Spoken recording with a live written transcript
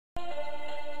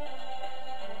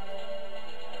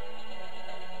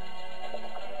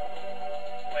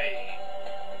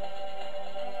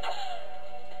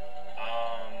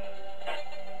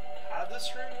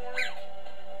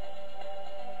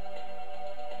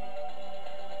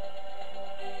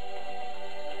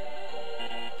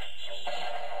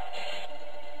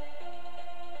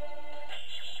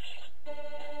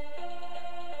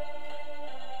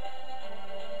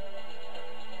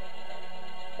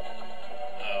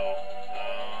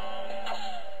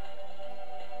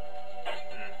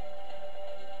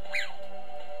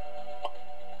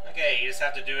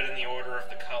just have to do it in the order of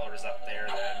the colors up there,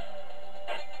 then.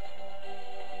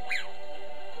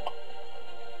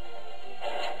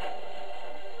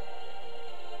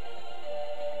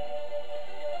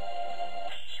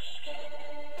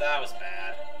 That was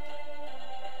bad.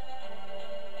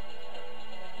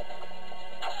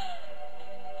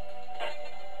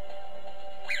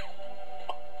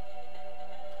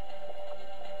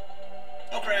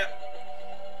 Oh crap.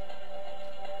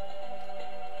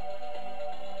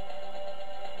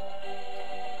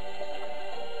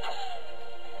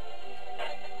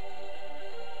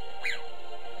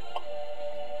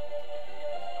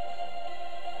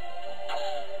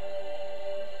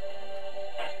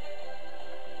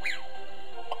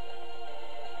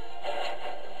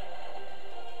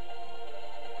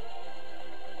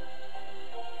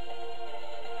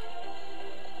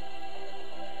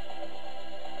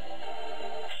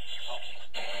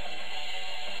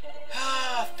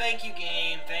 Thank you,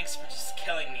 game. Thanks for just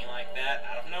killing me like that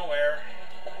out of nowhere.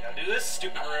 I gotta do this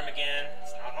stupid room again.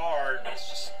 It's not hard, it's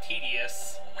just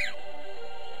tedious.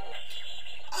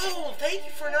 Oh, thank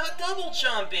you for not double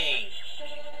jumping!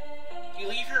 You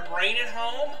leave your brain at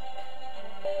home?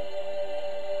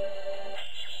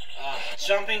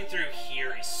 Jumping through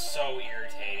here is so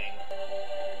irritating.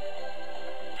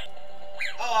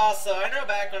 Oh, also, I know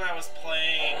back when I was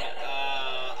playing,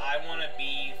 I Wanna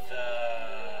Be the...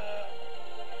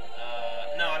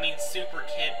 Super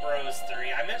Kid Bros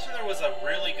 3. I mentioned there was a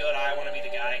really good I Wanna Be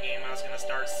the Guy game I was gonna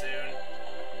start soon.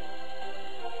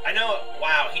 I know,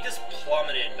 wow, he just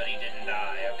plummeted, but he didn't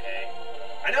die, okay.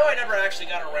 I know I never actually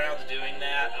got around to doing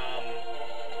that.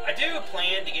 I do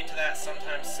plan to get to that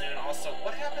sometime soon. Also,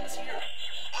 what happens here?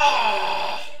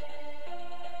 Ah!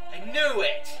 I knew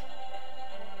it!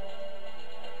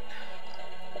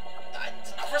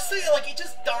 For a second, like, it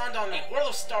just dawned on me, where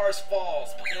those stars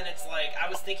falls, but then it's like, I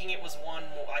was thinking it was one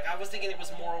more, like, I was thinking it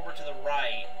was more over to the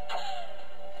right,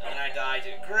 and then I died.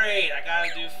 Great, I gotta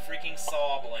do freaking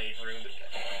Saw Blade room.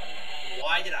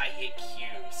 Why did I hit Q?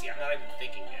 See, I'm not even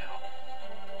thinking now.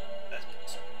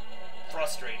 That's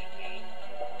frustrating me.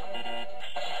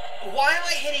 Why am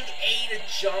I hitting A to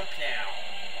jump now?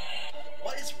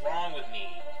 What is wrong with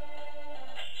me?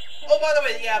 Oh, by the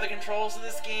way, yeah, the controls of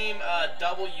this game,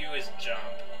 W is jump.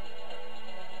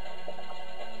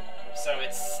 So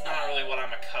it's not really what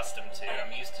I'm accustomed to.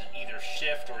 I'm used to either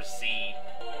shift or Z.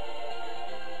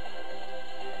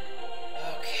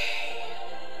 Okay.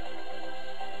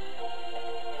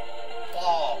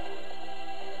 Fall.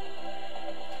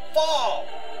 Fall!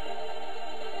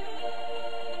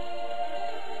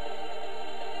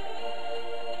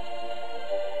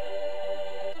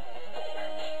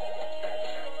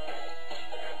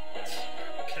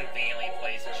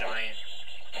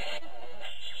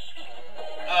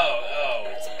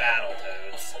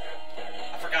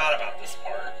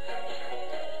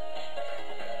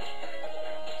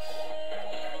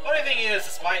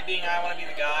 Despite being I Wanna Be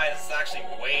the Guy, this is actually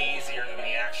way easier than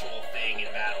the actual thing in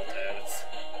Battletoads.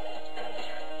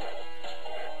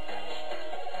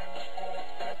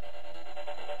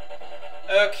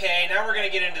 Okay, now we're gonna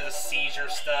get into the seizure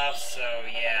stuff, so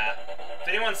yeah. If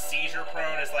anyone's seizure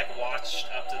prone has like watched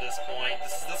up to this point,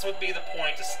 this would be the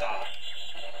point to stop.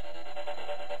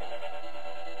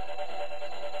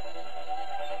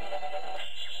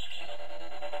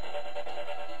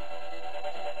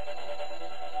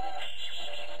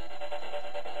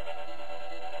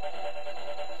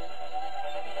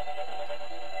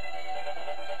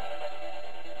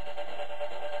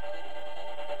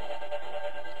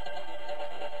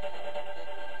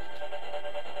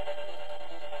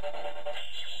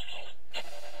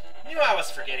 I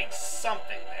was forgetting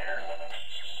something there.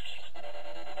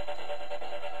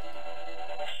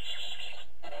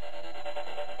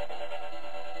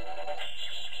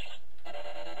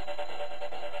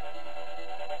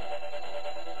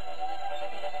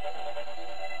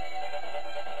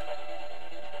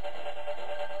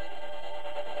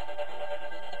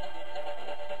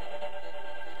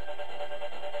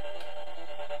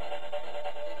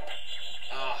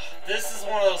 This is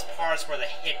one of those parts where the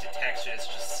hit detection is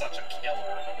just such a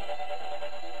killer.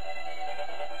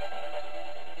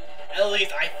 At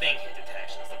least I think hit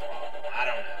detection is the problem. I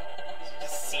don't know. It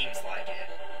just seems like it.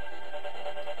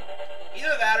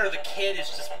 Either that or the kid is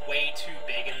just way too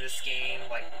big in this game.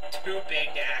 Like, too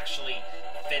big to actually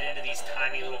fit into these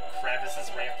tiny little crevices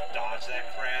where you have to dodge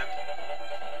that crap.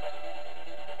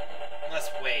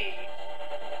 Unless, wait.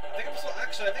 I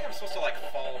think I'm supposed to, like,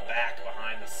 fall back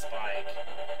behind the spike.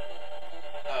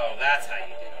 Oh, that's how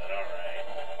you do it, alright.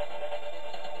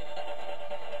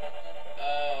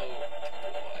 Oh,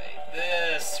 boy.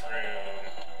 This room.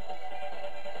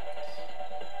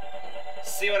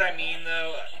 what I mean,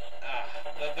 though?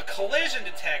 The collision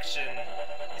detection...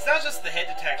 It's not just the hit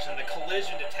detection, the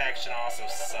collision detection also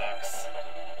sucks.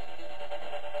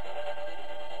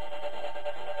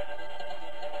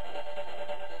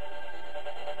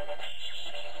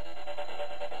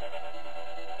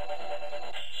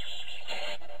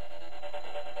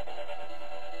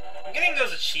 I'm getting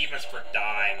those achievements for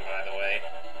dying, by the way.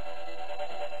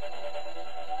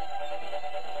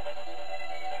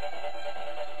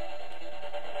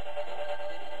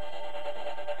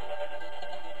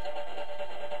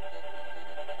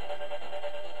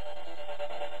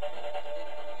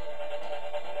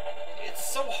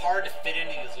 It's so hard to fit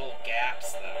into these little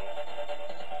gaps, though.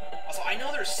 Also, I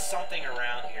know there's something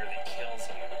around here that kills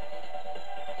you.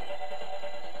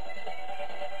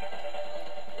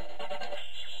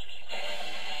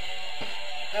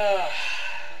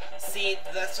 See,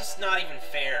 that's just not even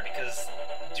fair, because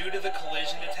due to the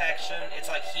collision detection, it's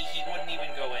like he wouldn't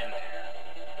even go in there.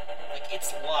 Like,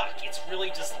 it's luck. It's really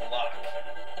just luck.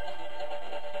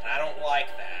 And I don't like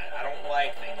that. I don't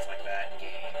like things like that in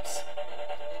games.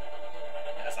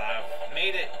 As I've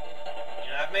made it,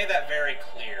 I've made that very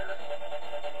clear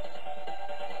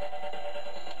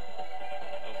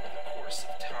over the course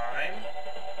of time.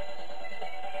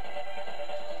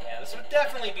 Yeah, this would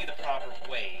definitely be the proper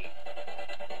way.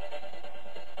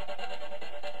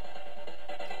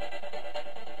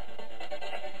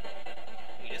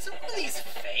 Wait, isn't one of these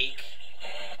fake?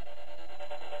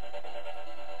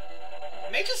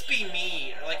 It may just be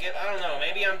me, or like, I don't know,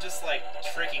 maybe I'm just, like,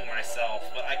 tricking myself,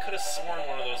 but I could have sworn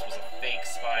one of those was a fake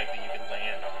spike that you could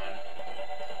land on.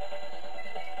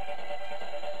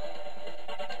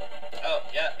 Oh,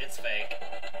 yeah, it's fake.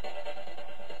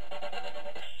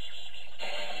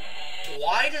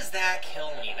 Why does that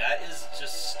kill me? That is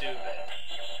just stupid.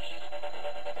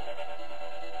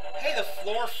 Hey, the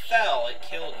floor fell, it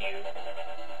killed you.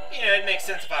 You know, it'd make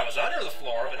sense if I was under the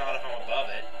floor, but not if I'm above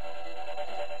it.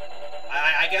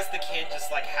 I guess the kid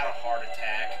just, like, had a heart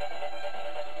attack.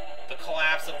 The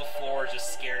collapse of the floor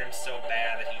just scared him so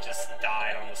bad that he just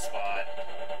died on the spot.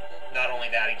 Not only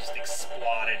that, he just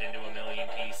exploded into a million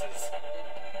pieces.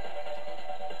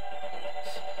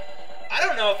 I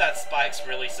don't know if that spike's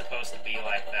really supposed to be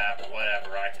like that, but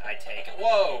whatever, I take it.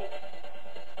 Whoa!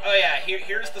 Oh yeah,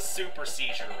 here's the super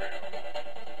seizure room.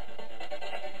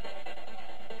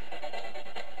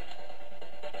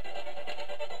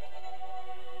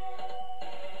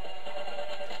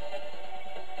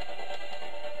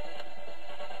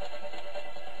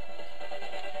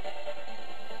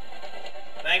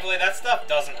 Thankfully, that stuff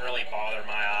doesn't really bother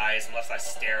my eyes unless I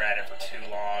stare at it for too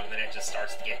long, then it just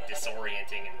starts to get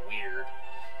disorienting and weird.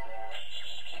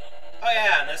 Oh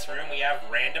yeah, in this room we have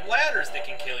random ladders that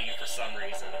can kill you for some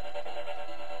reason.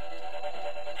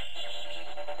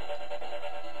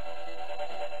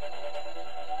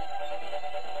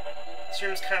 This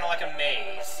room's kind of like a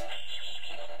maze.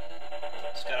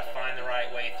 Just gotta find the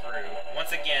right way through.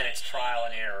 Once again, it's trial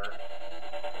and error.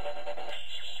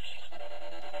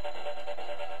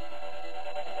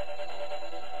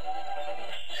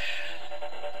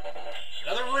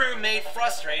 Another room made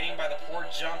frustrating by the poor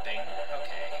jumping.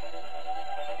 Okay.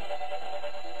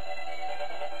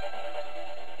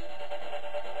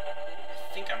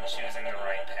 I think I'm choosing the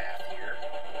right path here.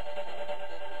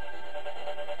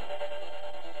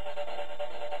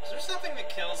 Is there something that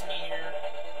kills me here?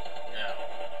 No.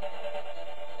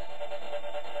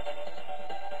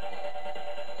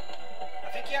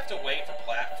 I think you have to wait for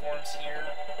platforms here.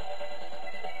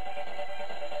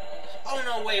 Oh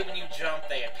no, wait, when you jump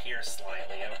they appear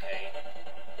slightly, okay.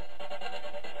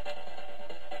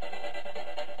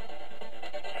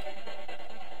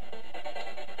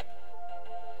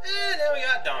 Now we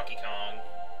got Donkey Kong.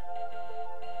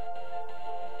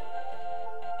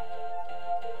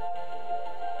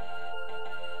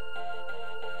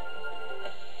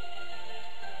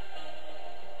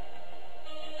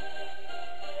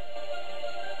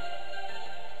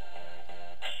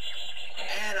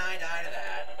 And I die to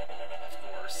that, of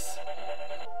course.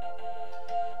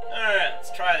 Alright,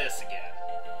 let's try this again.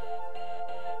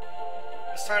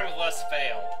 This time with less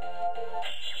fail.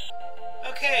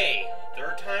 Okay,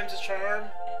 third time's a charm.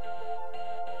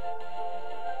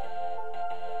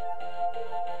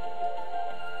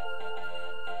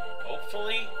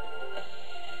 Hopefully.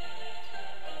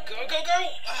 Go, go, go!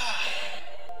 Ah.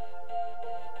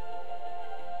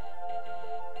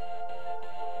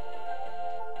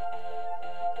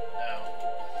 No.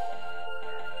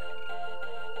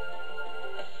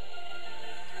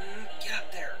 Get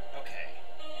up there. Okay.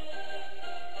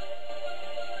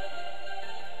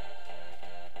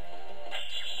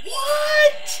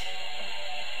 What?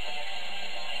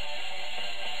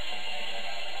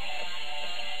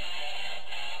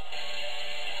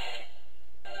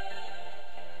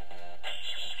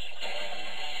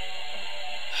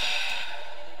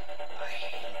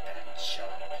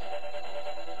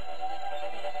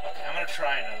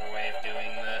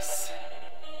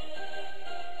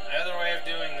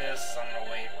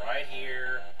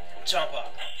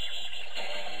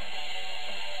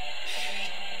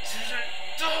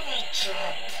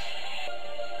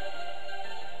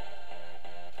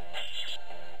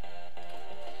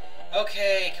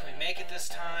 Okay, can we make it this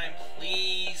time,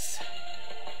 please?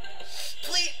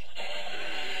 Please!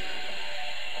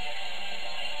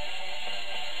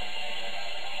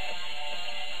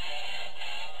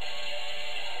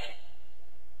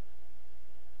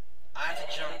 I have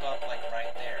to jump up, like,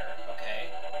 right there, okay?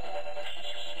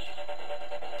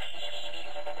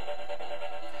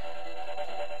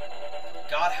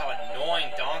 God, how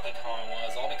annoying Donkey Kong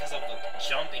was, all because of the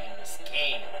jumping